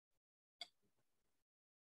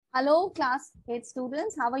Hello, class 8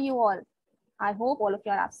 students. How are you all? I hope all of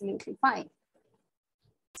you are absolutely fine.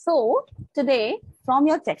 So, today, from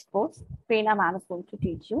your textbooks, Prerna ma'am is going to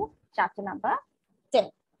teach you chapter number 10.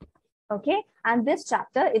 Okay, and this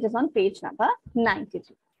chapter, it is on page number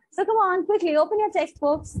 92. So, come on, quickly open your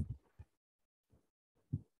textbooks.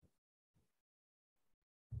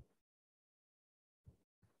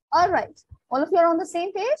 All right, all of you are on the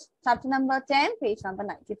same page, chapter number 10, page number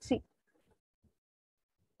 93.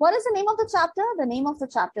 What is the name of the chapter? The name of the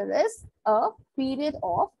chapter is A Period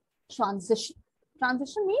of Transition.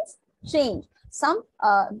 Transition means change, some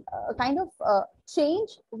kind of change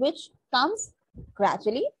which comes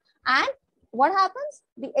gradually. And what happens?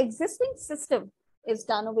 The existing system is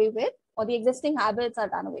done away with, or the existing habits are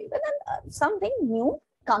done away with, and something new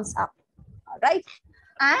comes up. All right.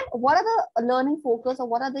 And what are the learning focus, or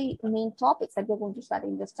what are the main topics that we're going to study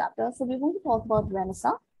in this chapter? So we're going to talk about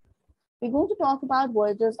Renaissance. We're going to talk about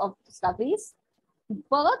voyages of discoveries,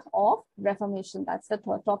 birth of Reformation. That's the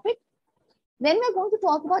third topic. Then we're going to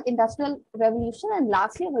talk about Industrial Revolution, and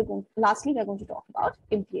lastly, we're going to talk about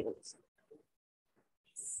imperialism.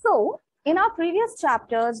 So, in our previous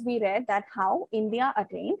chapters, we read that how India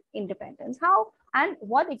attained independence, how and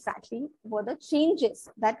what exactly were the changes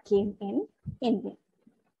that came in India.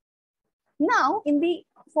 Now, in the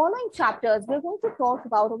following chapters, we're going to talk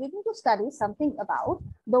about, or we're going to study something about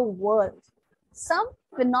the world, some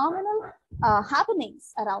phenomenal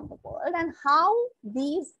happenings around the world, and how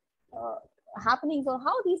these happenings, or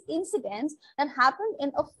how these incidents that happened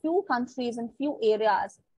in a few countries and few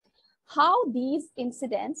areas, how these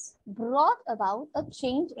incidents brought about a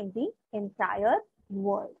change in the entire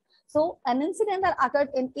world. So an incident that occurred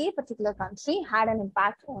in a particular country had an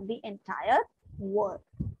impact on the entire world.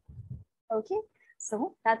 Okay,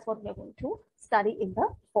 so that's what we're going to study in the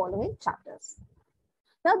following chapters.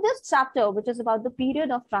 Now, this chapter, which is about the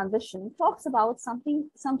period of transition, talks about some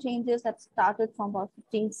changes that started from about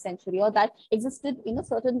 15th century, or that existed in a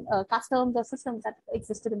certain customs or systems that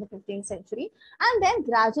existed in the 15th century. And then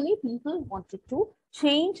gradually people wanted to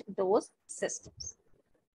change those systems.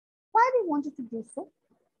 Why they wanted to do so?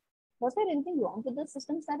 Was there anything wrong with the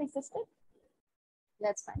systems that existed?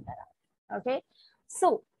 Let's find that out. Okay,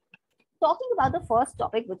 so talking about the first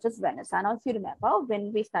topic, which is Renaissance. Now, if you remember,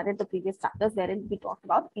 when we started the previous chapters, wherein we talked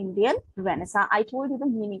about Indian Renaissance, I told you the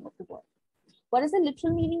meaning of the word. What is the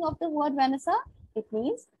literal meaning of the word Renaissance? It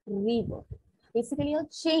means rebirth. Basically, a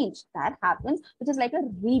change that happens, which is like a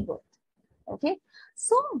rebirth. Okay,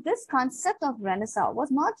 so this concept of Renaissance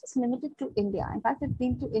was not just limited to India. In fact, it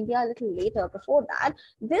came to India a little later. Before that,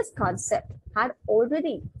 this concept had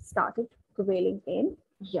already started prevailing in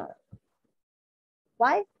Europe.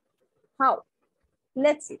 Why? How?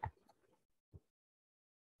 Let's see that.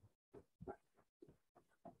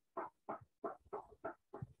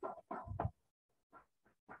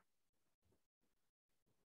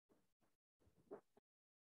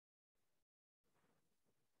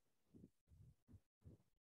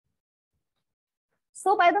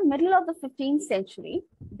 So by the middle of the 15th century,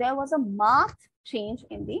 there was a marked change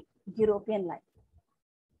in the European life.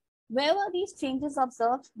 Where were these changes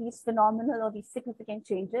observed? These phenomenal or these significant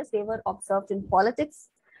changes, they were observed in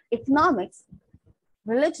politics, economics,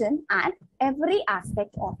 religion, and every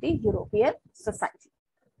aspect of the European society.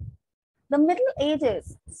 The Middle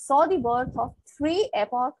Ages saw the birth of three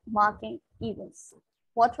epoch-marking events.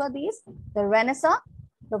 What were these? The Renaissance,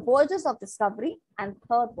 the voyages of discovery, and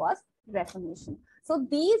third was Reformation. So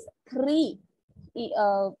these three,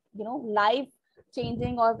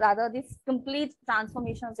 life-changing, or rather this complete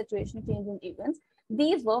transformational situation changing events,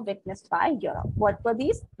 these were witnessed by Europe. What were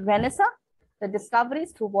these? Renaissance, the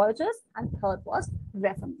discoveries through voyages, and third was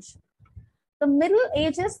Reformation. The Middle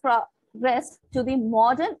Ages progressed to the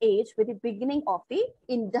modern age with the beginning of the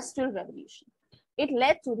Industrial Revolution. It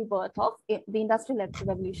led to the birth of the Industrial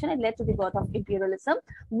Revolution. It led to the birth of imperialism,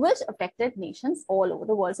 which affected nations all over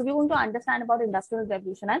the world. So we're going to understand about Industrial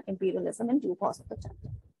Revolution and imperialism in due course of the chapter.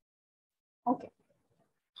 Okay.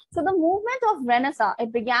 So the movement of Renaissance,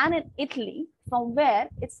 it began in Italy, from where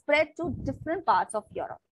it spread to different parts of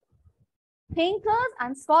Europe. Thinkers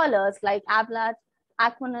and scholars like Abelard,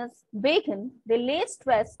 Aquinas, Bacon, they laid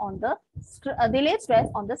stress on the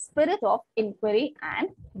spirit of inquiry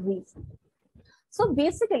and reason. So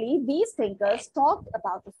basically, these thinkers talked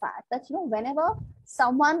about the fact that, whenever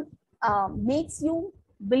someone makes you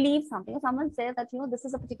believe something, or someone says that, this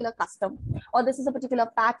is a particular custom, or this is a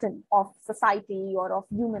particular pattern of society or of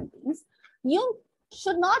human beings, you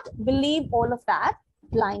should not believe all of that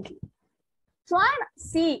blindly. Try and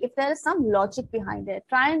see if there is some logic behind it.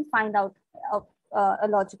 Try and find out a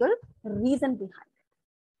logical reason behind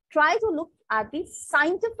it. try to look at the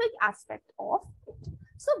scientific aspect of it.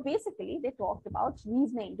 So basically, they talked about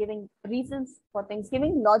reasoning, giving reasons for things,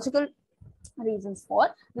 giving logical reasons for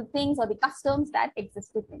the things or the customs that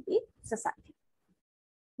existed in the society.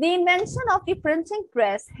 The invention of the printing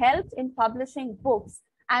press helped in publishing books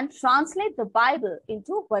and translate the Bible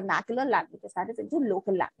into vernacular languages, that is, into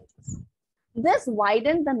local languages. This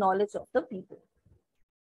widened the knowledge of the people.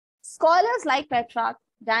 Scholars like Petrarch,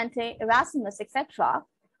 Dante, Erasmus, etc.,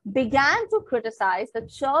 began to criticize the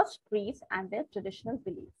church priests and their traditional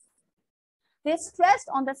beliefs. They stressed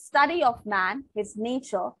on the study of man, his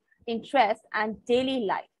nature, interest, and daily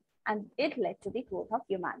life, and it led to the growth of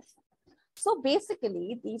humanity. So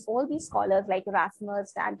basically, all these scholars like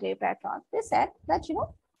Erasmus, Dante, Petrarch, they said that,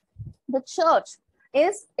 the church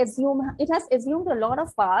has assumed a lot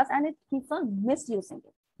of powers and it keeps on misusing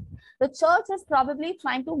it. The church is probably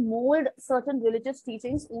trying to mold certain religious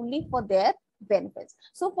teachings only for their benefits.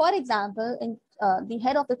 So, for example, the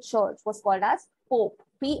head of the church was called as Pope,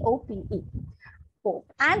 P-O-P-E,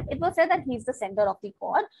 Pope. And it was said that he's the center of the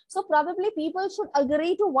god. So, probably people should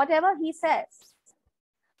agree to whatever he says.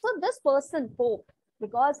 So, this person, Pope,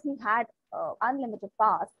 because he had unlimited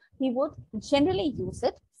powers, he would generally use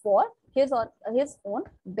it for his own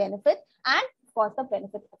benefit and for the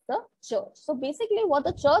benefit of the church. So basically what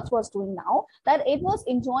the church was doing now, that it was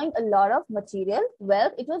enjoying a lot of material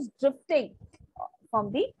wealth. It was drifting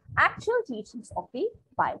from the actual teachings of the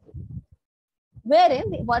Bible.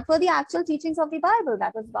 What were the actual teachings of the Bible?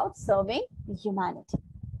 That was about serving humanity.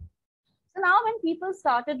 So now when people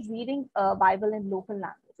started reading Bible in local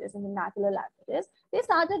languages, in vernacular languages, they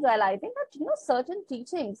started realizing that, certain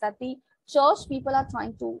teachings that the church people are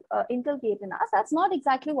trying to inculcate in us, that's not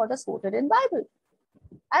exactly what is quoted in Bible.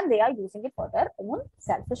 And they are using it for their own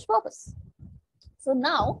selfish purpose. So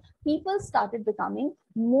now people started becoming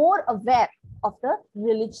more aware of the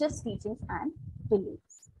religious teachings and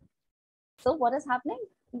beliefs. So what is happening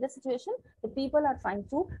in this situation? The people are trying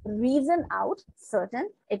to reason out certain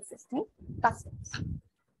existing customs.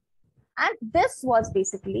 And this was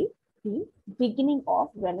basically the beginning of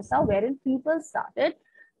Renaissance, wherein people started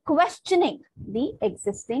questioning the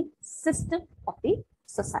existing system of the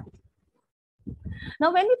society.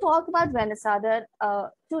 Now, when we talk about Renaissance,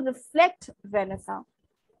 to reflect Renaissance,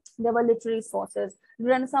 there were literary sources.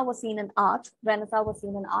 Renaissance was seen in art. Renaissance was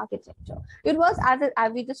seen in architecture. It was,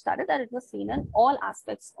 as we just studied, that it was seen in all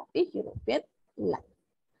aspects of the European life.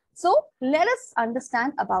 So, let us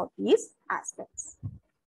understand about these aspects.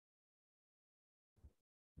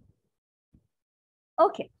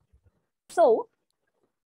 Okay, so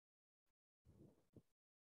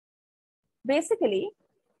basically,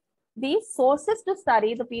 the sources to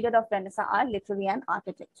study the period of Renaissance are literary and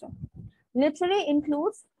architecture. Literary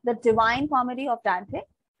includes the Divine Comedy of Dante,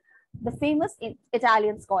 the famous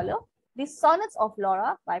Italian scholar, the Sonnets of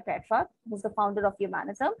Laura by Petrarch, who is the founder of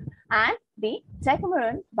humanism, and the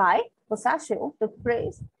Decameron by Boccaccio, the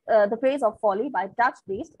praise of folly by Dutch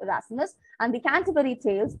priest Erasmus, and the Canterbury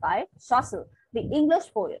Tales by Chaucer, the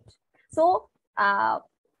English poet. So,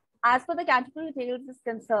 as for the Canterbury Tales is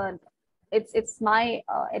concerned, it's my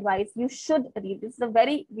advice. You should read.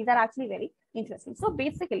 These are actually very interesting. So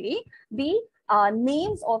basically, the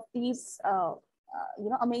names of these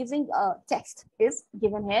amazing text is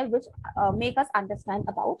given here, which make us understand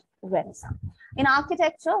about Renaissance. In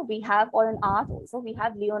architecture, we have, or in art also, we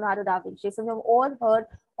have Leonardo da Vinci. So we have all heard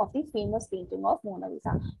of the famous painting of Mona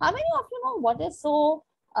Lisa. How many of you know what is so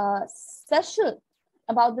special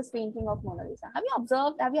about this painting of Mona Lisa? Have you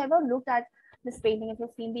observed? Have you ever looked at this painting? If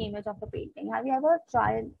you've seen the image of the painting, have you ever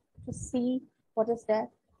tried to see what is there?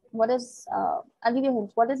 What is, I'll give you a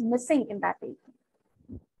hint, what is missing in that painting?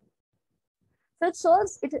 So it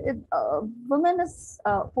shows, woman is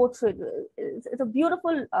portrayed. It's a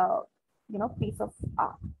beautiful, piece of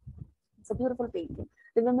art. It's a beautiful painting.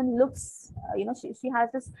 The woman looks, she has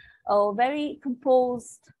this very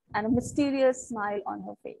composed and a mysterious smile on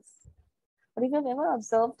her face. But if you've ever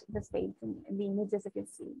observed this painting in the images, if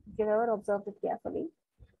you've ever observed it carefully,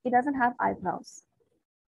 it doesn't have eyebrows.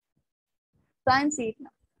 Try and see it now.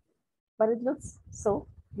 But it looks so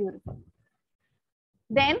beautiful.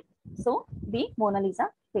 Then, so the Mona Lisa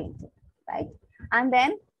painting, right? And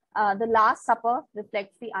then the Last Supper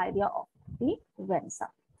reflects the idea of the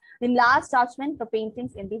Renaissance. The Last Judgment, the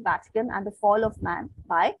paintings in the Vatican, and the Fall of Man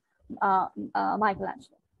by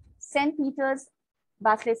Michelangelo. St. Peter's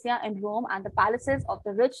Basilica in Rome and the palaces of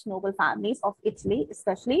the rich noble families of Italy,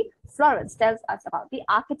 especially Florence, tells us about the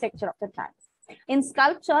architecture of the time. In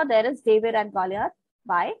sculpture, there is David and Goliath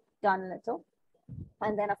by Donatello,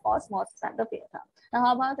 and then of course Moses and the Theater. Now,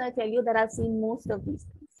 how about I tell you that I've seen most of these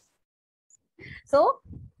things? So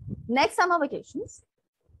Next summer vacations.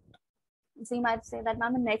 So you might say that,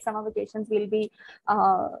 ma'am, in next summer vacations we'll be,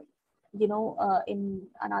 in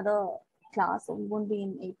another class, so we won't be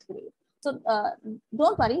in 8th grade. So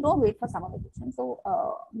don't worry, don't wait for summer vacation. So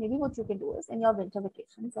maybe what you can do is in your winter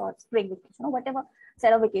vacations or spring vacation or whatever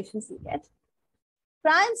set of vacations you get,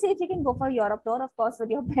 try and see if you can go for Europe tour. Of course,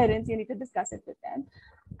 with your parents, you need to discuss it with them.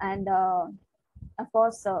 And of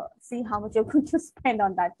course, see how much you're going to spend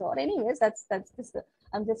on that tour. Anyways, that's just,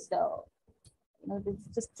 I'm just,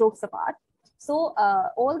 just jokes apart. So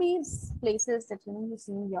all these places that you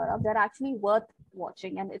see in Europe, they're actually worth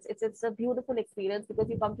watching, and it's a beautiful experience because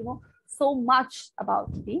you come to know so much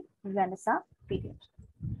about the Renaissance period.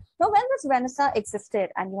 Now, when this Renaissance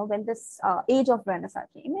existed, and when this age of Renaissance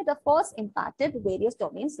came, it of course impacted various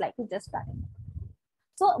domains like we just studied.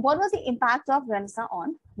 So, what was the impact of Renaissance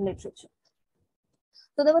on literature?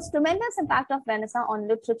 So, there was tremendous impact of Renaissance on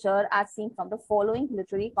literature as seen from the following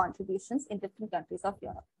literary contributions in different countries of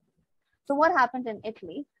Europe. So, what happened in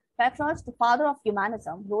Italy? Petrarch, the father of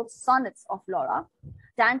humanism, wrote sonnets of Laura.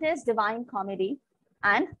 Dante's Divine Comedy,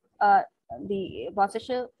 and the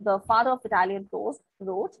father of Italian prose,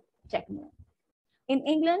 wrote Checkmate. In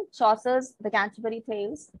England, Chaucer's The Canterbury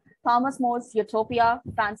Tales, Thomas More's Utopia,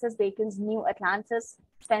 Francis Bacon's New Atlantis,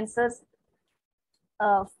 Spenser's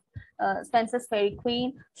Faerie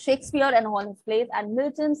Queene, Shakespeare and all his plays, and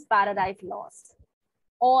Milton's Paradise Lost,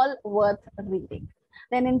 all worth reading.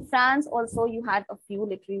 Then in France also you had a few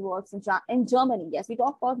literary works. In Germany, yes, we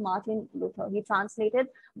talk about Martin Luther. He translated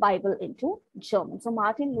Bible into German. So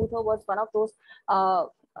Martin Luther was one of those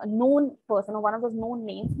known person, or one of those known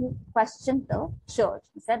names who questioned the church.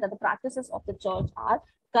 He said that the practices of the church are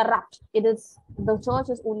corrupt. The church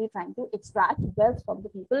is only trying to extract wealth from the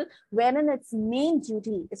people, wherein its main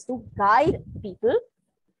duty is to guide people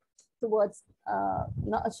towards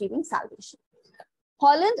achieving salvation.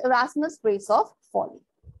 Holland, Erasmus, Praise of Folly.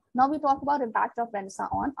 Now we talk about impact of Renaissance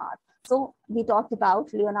on art. So we talked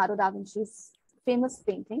about Leonardo da Vinci's famous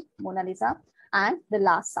painting, Mona Lisa, and The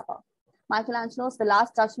Last Supper. Michelangelo's The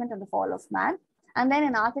Last Judgment and the Fall of Man. And then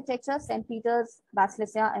in architecture, St. Peter's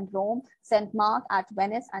Basilica in Rome, St. Mark at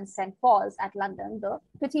Venice, and St. Paul's at London, the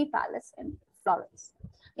Pitti Palace in Florence.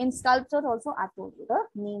 In sculpture also, I've told you the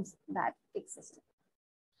names that existed.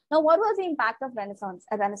 Now, what was the impact of Renaissance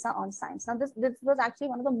on science? Now, this was actually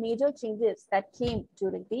one of the major changes that came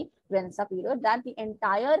during the Renaissance period, that the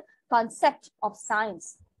entire concept of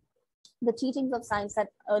science, the teachings of science that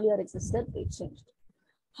earlier existed, they changed.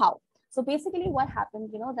 How? So basically what happened,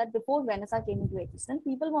 that before Renaissance came into existence,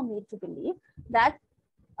 people were made to believe that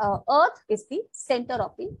Earth is the center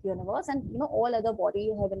of the universe, and all other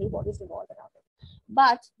heavenly bodies revolve around it.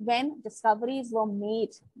 But when discoveries were made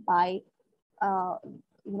by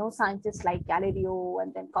scientists like Galileo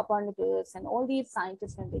and then Copernicus and all these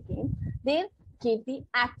scientists, when they came, they gave the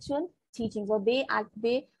actual teachings, or they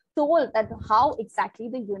told that how exactly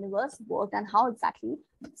the universe worked and how exactly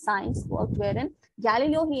science worked, wherein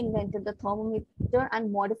Galileo, he invented the thermometer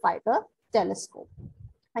and modified the telescope.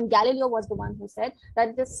 And Galileo was the one who said that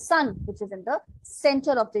it is sun which is in the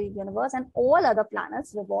center of the universe and all other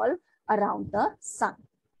planets revolve around the sun.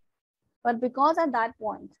 But because at that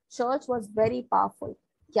point, church was very powerful,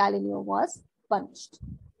 Galileo was punished.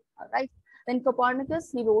 All right. Then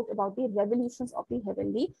Copernicus, he wrote about the revolutions of the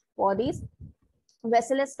heavenly bodies.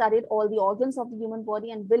 Vesalius studied all the organs of the human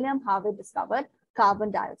body, and William Harvey discovered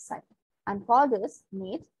carbon dioxide, and Corgus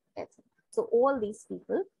made ethane. So all these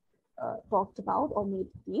people talked about or made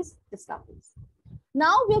these discoveries.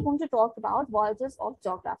 Now we are going to talk about voyages of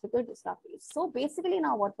geographical discoveries. So basically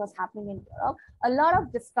now what was happening in Europe, a lot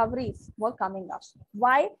of discoveries were coming up.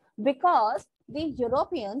 Why? Because the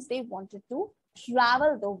Europeans, they wanted to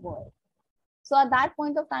travel the world. So at that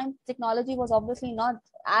point of time, technology was obviously not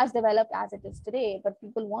as developed as it is today, but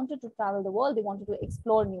people wanted to travel the world. They wanted to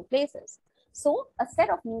explore new places. So a set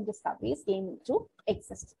of new discoveries came into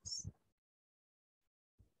existence.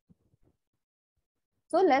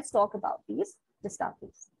 So let's talk about these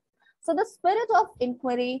discoveries. So the spirit of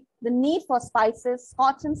inquiry, the need for spices,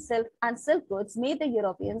 cotton, silk, and silk goods made the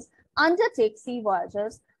Europeans undertake sea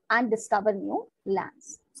voyages and discover new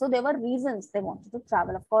lands. So there were reasons they wanted to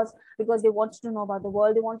travel, of course, because they wanted to know about the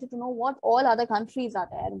world. They wanted to know what all other countries are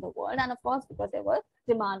there in the world. And of course, because there were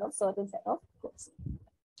demand of certain set of goods.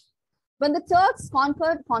 When the Turks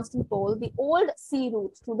conquered Constantinople, the old sea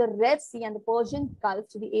route to the Red Sea and the Persian Gulf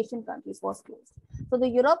to the Asian countries was closed. So the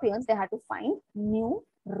Europeans, they had to find new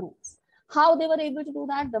routes. How they were able to do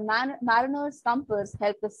that? The mariner's compass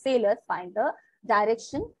helped the sailors find the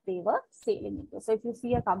direction they were sailing into. So if you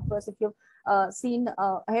see a compass, if you've seen,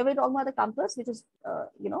 have we talked about the compass, which is,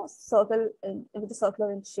 circle with a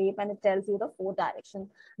circular in shape, and it tells you the 4 directions: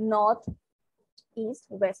 north, east,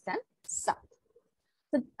 west, and south.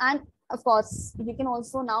 So, and of course, you can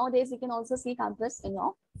also, nowadays, you can also see compass in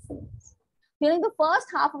your phones. During the first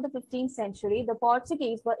half of the 15th century, the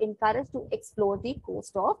Portuguese were encouraged to explore the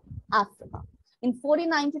coast of Africa. In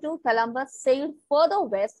 1492, Columbus sailed further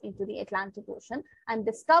west into the Atlantic Ocean and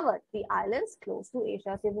discovered the islands close to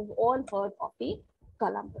Asia. So we've all heard of the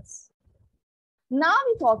Columbus. Now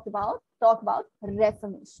we talk about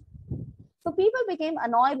Reformation. So people became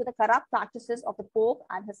annoyed with the corrupt practices of the Pope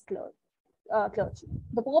and his clergy.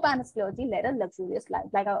 The Pope and his clergy led a luxurious life.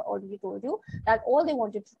 Like I already told you, that all they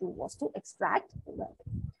wanted to do was to extract wealth.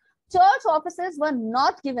 Church offices were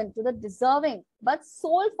not given to the deserving, but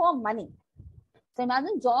sold for money. So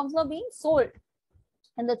imagine jobs were being sold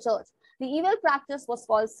in the church. The evil practice was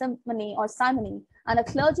called simony, and a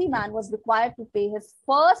clergyman was required to pay his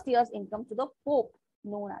first year's income to the Pope,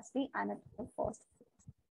 known as the Annate of First.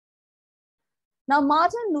 Now,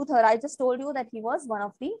 Martin Luther, I just told you that he was one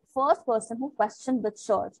of the first person who questioned the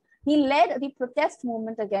church. He led the protest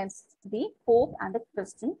movement against the Pope and the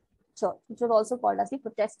Christian church, which was also called as the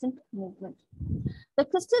Protestant movement. The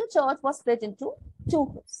Christian church was split into 2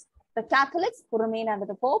 groups: the Catholics, who remained under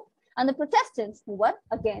the Pope, and the Protestants, who were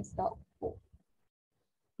against the Pope.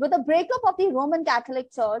 With the breakup of the Roman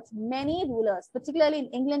Catholic Church, many rulers, particularly in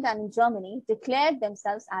England and in Germany, declared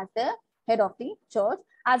themselves as the head of the church,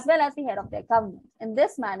 as well as the head of their government. In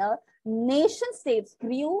this manner, nation states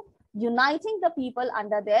grew, uniting the people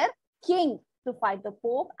under their king to fight the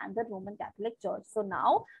Pope and the Roman Catholic Church. So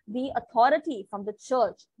now the authority from the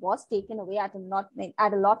church was taken away at a lot many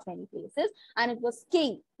places, and it was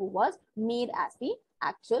king who was made as the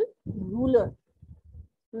actual ruler.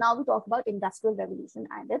 Now we talk about Industrial Revolution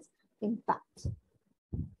and its impact.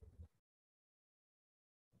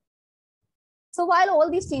 So while all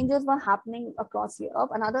these changes were happening across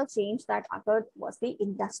Europe, another change that occurred was the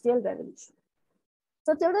Industrial Revolution.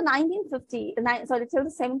 So till the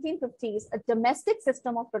 1750s, a domestic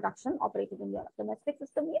system of production operated in Europe. Domestic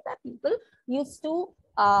system means that people used to,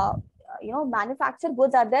 manufacture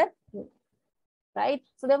goods at their home, right?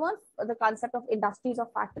 So there weren't the concept of industries or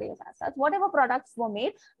factories as such. Whatever products were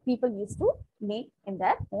made, people used to make in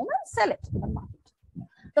their home and sell it in the market.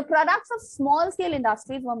 The products of small-scale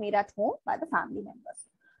industries were made at home by the family members.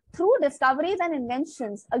 Through discoveries and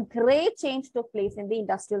inventions, a great change took place in the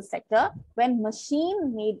industrial sector when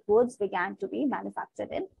machine-made goods began to be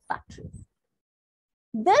manufactured in factories.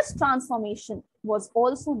 This transformation was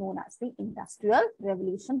also known as the Industrial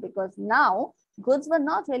Revolution, because now goods were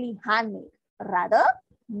not really handmade, rather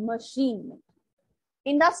machine-made.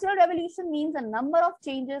 Industrial Revolution means a number of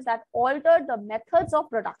changes that altered the methods of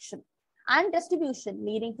production and distribution,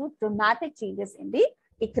 leading to dramatic changes in the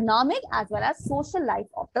economic as well as social life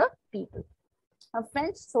of the people. A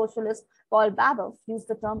French socialist, Paul Babeuf, used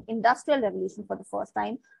the term Industrial Revolution for the first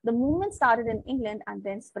time. The movement started in England and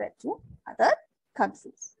then spread to other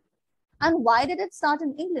countries. And why did it start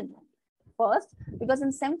in England? First, because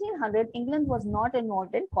in 1700, England was not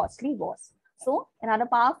involved in costly wars. So it had a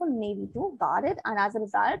powerful navy to guard it, and as a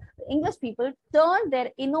result, the English people turned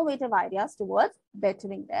their innovative ideas towards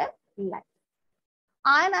bettering their life.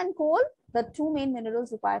 Iron and coal, the 2 main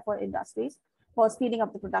minerals required for industries for speeding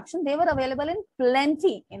up the production, they were available in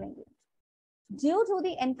plenty in England. Due to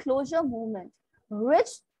the enclosure movement, rich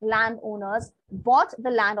landowners bought the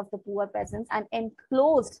land of the poor peasants and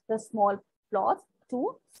enclosed the small plots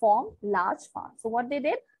to form large farms. So what they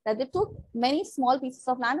did, that they took many small pieces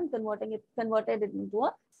of land and converted it into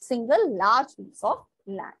a single large piece of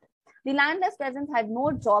land. The landless peasants had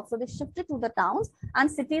no jobs, so they shifted to the towns and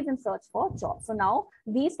cities in search for jobs. So now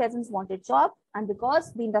these peasants wanted jobs, and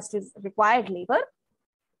because the industries required labor,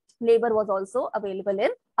 labor was also available in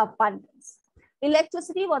abundance.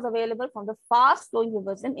 Electricity was available from the fast flowing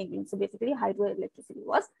rivers in England. So basically hydroelectricity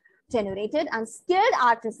was generated, and skilled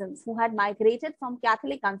artisans who had migrated from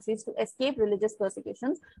Catholic countries to escape religious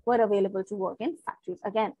persecutions were available to work in factories.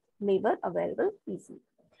 Again, labor available easily.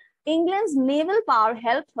 England's naval power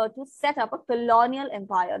helped her to set up a colonial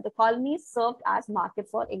empire. The colonies served as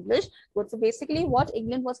markets for English goods. So basically what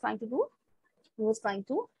England was trying to do, it was trying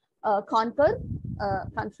to conquer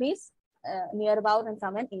countries near about and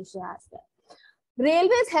some in Asia as well.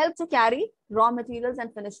 Railways helped to carry raw materials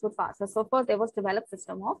and finished goods faster. So first there was developed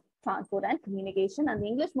system of transport and communication, and the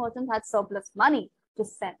English merchants had surplus money to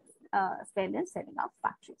spend in setting up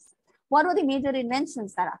factories. What were the major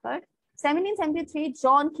inventions that occurred? 1773,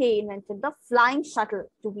 John Kay invented the flying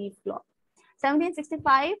shuttle to weave cloth.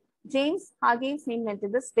 1765, James Hargreaves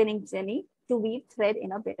invented the spinning jenny to weave thread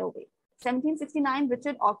in a better way. 1769,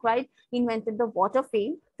 Richard Arkwright invented the water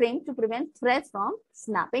frame to prevent threads from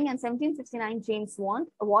snapping. And 1769, James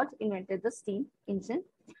Watt invented the steam engine.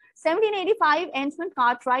 1785, Edmund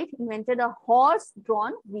Cartwright invented a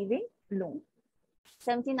horse-drawn weaving loom.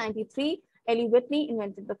 1793, Ellie Whitney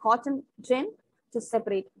invented the cotton gin to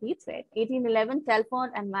separate the thread. 1811,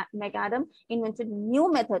 Telford and McAdam invented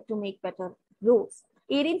new method to make better roads.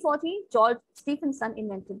 1840, George Stephenson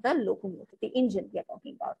invented the locomotive, the engine we are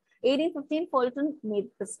talking about. 1815, Fulton made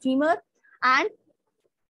the steamer, and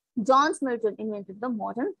John Milton invented the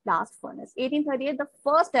modern blast furnace. 1838, the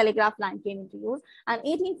first telegraph line came into use, and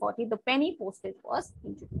 1840, the penny postage was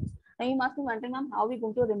introduced. Now you must be wondering, ma'am, how are we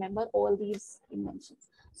going to remember all these inventions?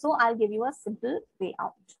 So I'll give you a simple way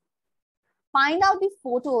out. Find out the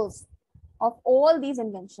photos of all these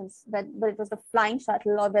inventions, whether it was the flying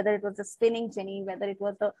shuttle, or whether it was the spinning jenny, whether it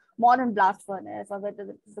was the modern blast furnace, or whether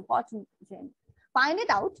it was the cotton gin. Find it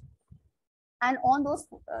out, and on those,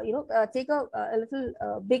 take a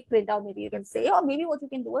little big printout, maybe you can say, or maybe what you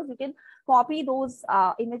can do is you can copy those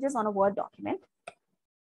images on a Word document,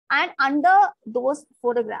 and under those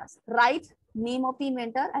photographs, write name of the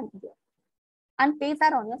inventor and year, and paste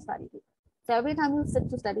that on your study table. So every time you sit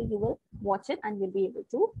to study, you will watch it and you'll be able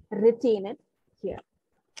to retain it here.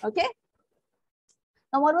 Okay.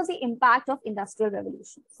 Now, what was the impact of Industrial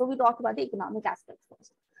Revolution? So we talked about the economic aspects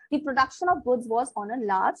first. The production of goods was on a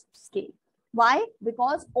large scale. Why?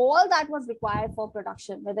 Because all that was required for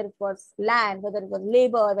production, whether it was land, whether it was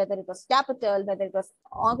labor, whether it was capital, whether it was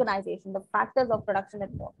organization, the factors of production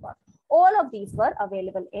that we talked about, all of these were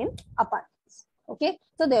available in abundance. Okay.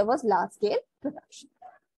 So there was large scale production.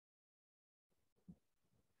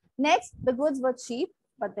 Next, the goods were cheap,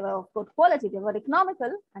 but they were of good quality. They were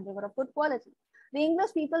economical and they were of good quality. The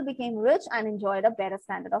English people became rich and enjoyed a better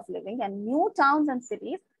standard of living, and new towns and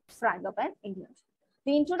cities sprang up in England.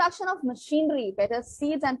 The introduction of machinery, better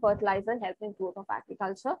seeds and fertilizer helped in growth of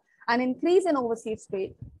agriculture. An increase in overseas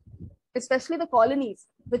trade, especially the colonies,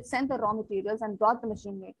 which sent the raw materials and brought the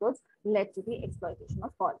machine-made goods, led to the exploitation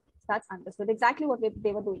of colonies. That's understood. Exactly what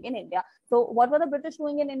they were doing in India. So what were the British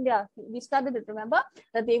doing in India? We studied it, remember?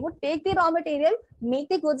 That they would take the raw material, make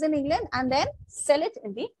the goods in England, and then sell it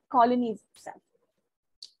in the colonies itself.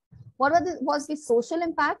 What was the social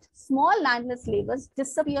impact? Small landless laborers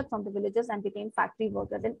disappeared from the villages and became factory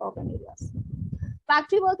workers in urban areas.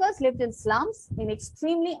 Factory workers lived in slums in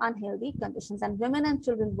extremely unhealthy conditions, and women and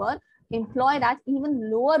children were employed at even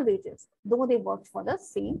lower wages, though they worked for the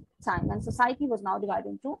same time. And society was now divided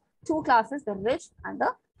into two classes, the rich and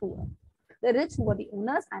the poor. The rich, who were the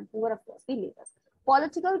owners, and poor, of course, the laborers.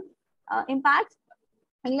 Political impact: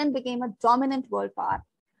 England became a dominant world power.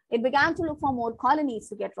 It began to look for more colonies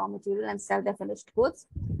to get raw material and sell their finished goods.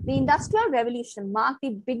 The Industrial Revolution marked the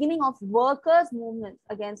beginning of workers' movements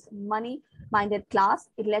against money-minded class.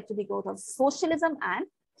 It led to the growth of socialism and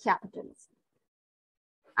capitalism.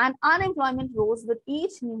 And unemployment rose with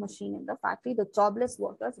each new machine in the factory. The jobless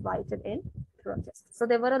workers rioted in protest. So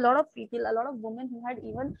there were a lot of people, a lot of women who had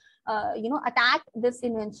even, attacked this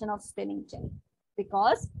invention of spinning jenny,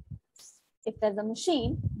 because if there's a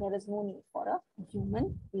machine, there is no need for a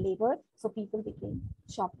human labor. So people became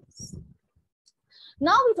jobless.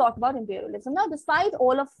 Now we talk about imperialism. Now, despite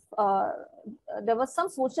all of, there was some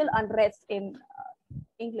social unrest in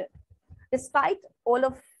England. Despite all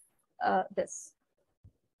of this,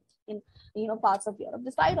 in parts of Europe,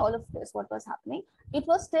 despite all of this, what was happening? It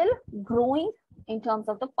was still growing in terms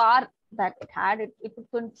of the power that it had. It could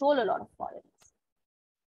control a lot of colonies.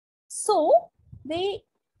 So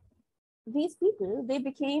these people, they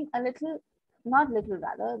became a little, not little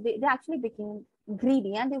rather, they actually became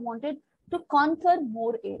greedy, and they wanted to conquer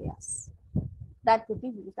more areas that could be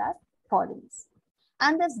used as colonies.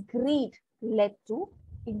 And this greed led to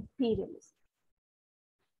imperialism.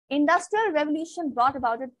 Industrial Revolution brought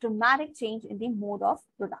about a dramatic change in the mode of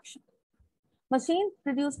production. Machines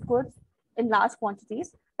produced goods in large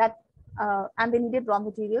quantities and they needed raw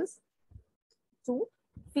materials to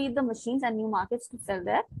feed the machines and new markets to sell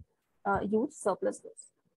their huge surplus goods.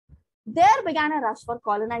 There began a rush for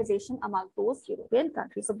colonization among those European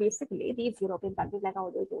countries. So basically, these European countries, like I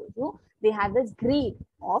already told you, they had this greed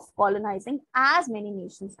of colonizing as many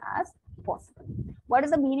nations as possible. What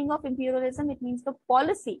is the meaning of imperialism? It means the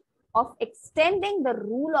policy of extending the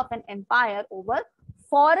rule of an empire over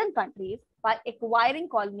foreign countries by acquiring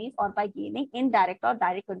colonies or by gaining indirect or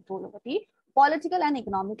direct control over the political and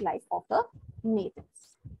economic life of the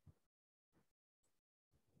natives.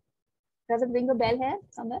 Does it ring a bell here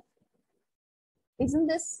somewhere? Isn't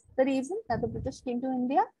this the reason that the British came to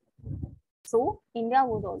India? So India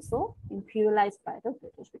was also imperialized by the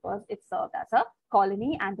British because it served as a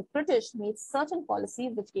colony, and the British made certain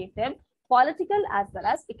policies which gave them political as well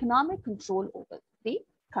as economic control over the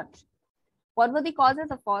country. What were the causes?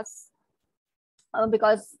 Of course,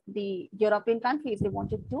 because the European countries, they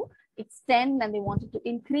wanted to extend and they wanted to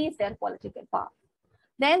increase their political power.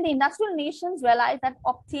 Then the industrial nations realized that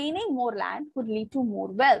obtaining more land could lead to more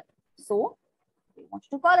wealth. So they wanted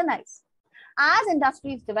to colonize. As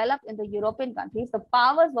industries developed in the European countries, the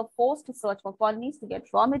powers were forced to search for colonies to get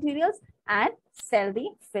raw materials and sell the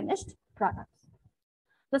finished products.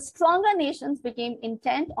 The stronger nations became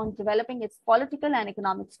intent on developing its political and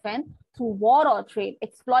economic strength through war or trade,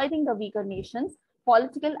 exploiting the weaker nations'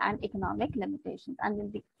 political and economic limitations. And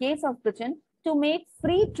in the case of Britain, to make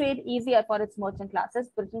free trade easier for its merchant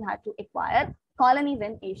classes, Britain had to acquire colonies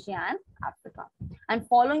in Asia and Africa. And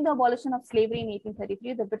following the abolition of slavery in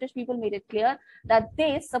 1833, the British people made it clear that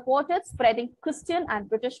they supported spreading Christian and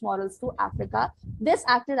British morals to Africa. This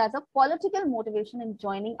acted as a political motivation in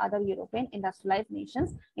joining other European industrialized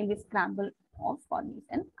nations in the scramble of colonies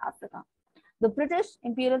in Africa. The British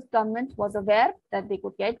imperial government was aware that they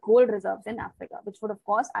could get gold reserves in Africa, which would of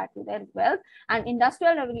course add to their wealth. And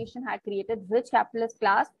industrial revolution had created rich capitalist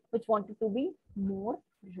class which wanted to be more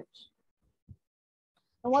rich.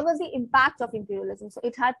 Now, what was the impact of imperialism? So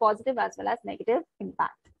it had positive as well as negative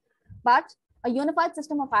impact. But a unified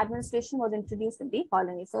system of administration was introduced in the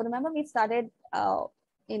colonies. So remember, we started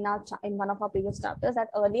in one of our previous chapters that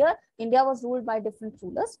earlier India was ruled by different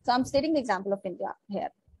rulers. So I'm stating the example of India here.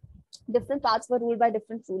 Different parts were ruled by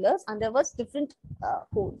different rulers, and there was different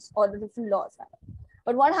codes or the different laws.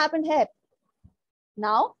 But what happened here?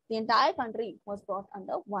 Now the entire country was brought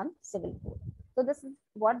under one civil code. So this is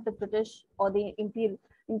what the British or the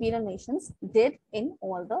imperial nations did in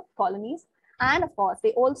all the colonies. And of course,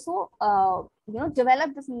 they also,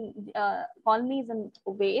 developed this colonies in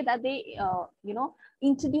a way that they,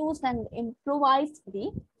 introduced and improvised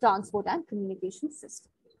the transport and communication system.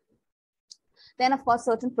 Then, of course,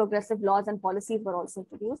 certain progressive laws and policies were also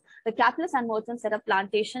introduced. The capitalists and merchants set up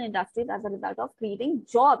plantation industries as a result of creating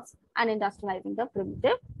jobs and industrializing the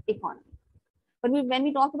primitive economy. But when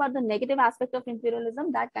we talk about the negative aspect of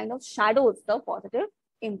imperialism, that kind of shadows the positive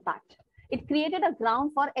impact. It created a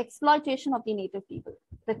ground for exploitation of the native people.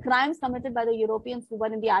 The crimes committed by the Europeans who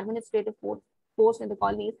were in the administrative post in the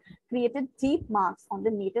colonies created deep marks on the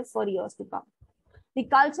natives for years to come. The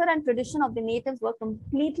culture and tradition of the natives were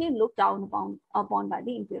completely looked down upon by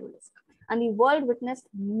the imperialists. And the world witnessed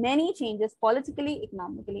many changes politically,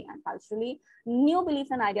 economically, and culturally. New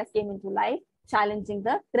beliefs and ideas came into life, challenging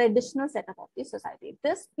the traditional setup of the society.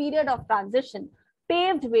 This period of transition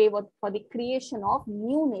paved way for the creation of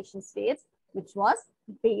new nation states, which was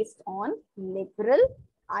based on liberal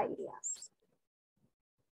ideas.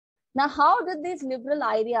 Now, how did these liberal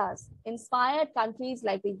ideas inspire countries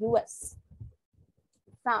like the US,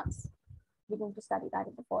 France? We're going to study that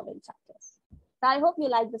in the following chapters. So I hope you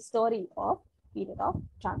like the story of period of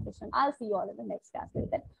transition. I'll see you all in the next class.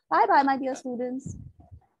 Bye bye, my dear students.